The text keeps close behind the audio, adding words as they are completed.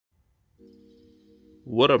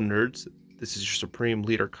What up, nerds? This is your Supreme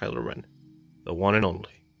Leader Kylo Ren, the one and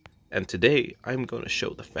only. And today, I'm going to show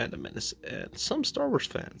the Fandom Menace and some Star Wars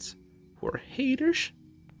fans who are haters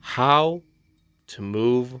how to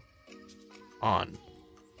move on.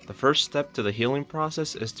 The first step to the healing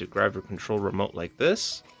process is to grab your control remote like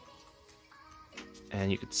this,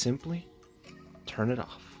 and you could simply turn it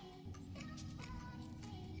off.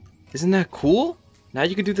 Isn't that cool? Now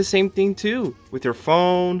you can do the same thing too, with your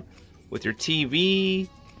phone, with your TV,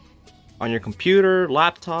 on your computer,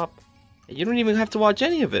 laptop, and you don't even have to watch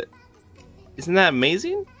any of it. Isn't that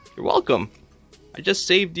amazing? You're welcome. I just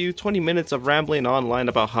saved you 20 minutes of rambling online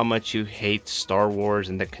about how much you hate Star Wars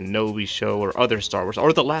and the Kenobi show or other Star Wars,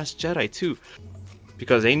 or The Last Jedi too,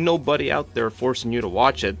 because ain't nobody out there forcing you to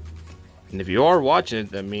watch it. And if you are watching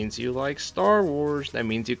it, that means you like Star Wars. That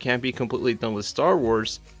means you can't be completely done with Star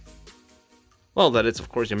Wars. Well, that is, of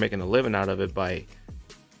course, you're making a living out of it by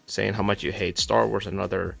saying how much you hate Star Wars and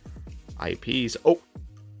other IPs.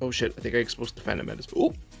 Oh shit, I think I exposed the Phantom Menace. Oh,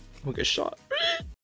 I'm gonna get shot.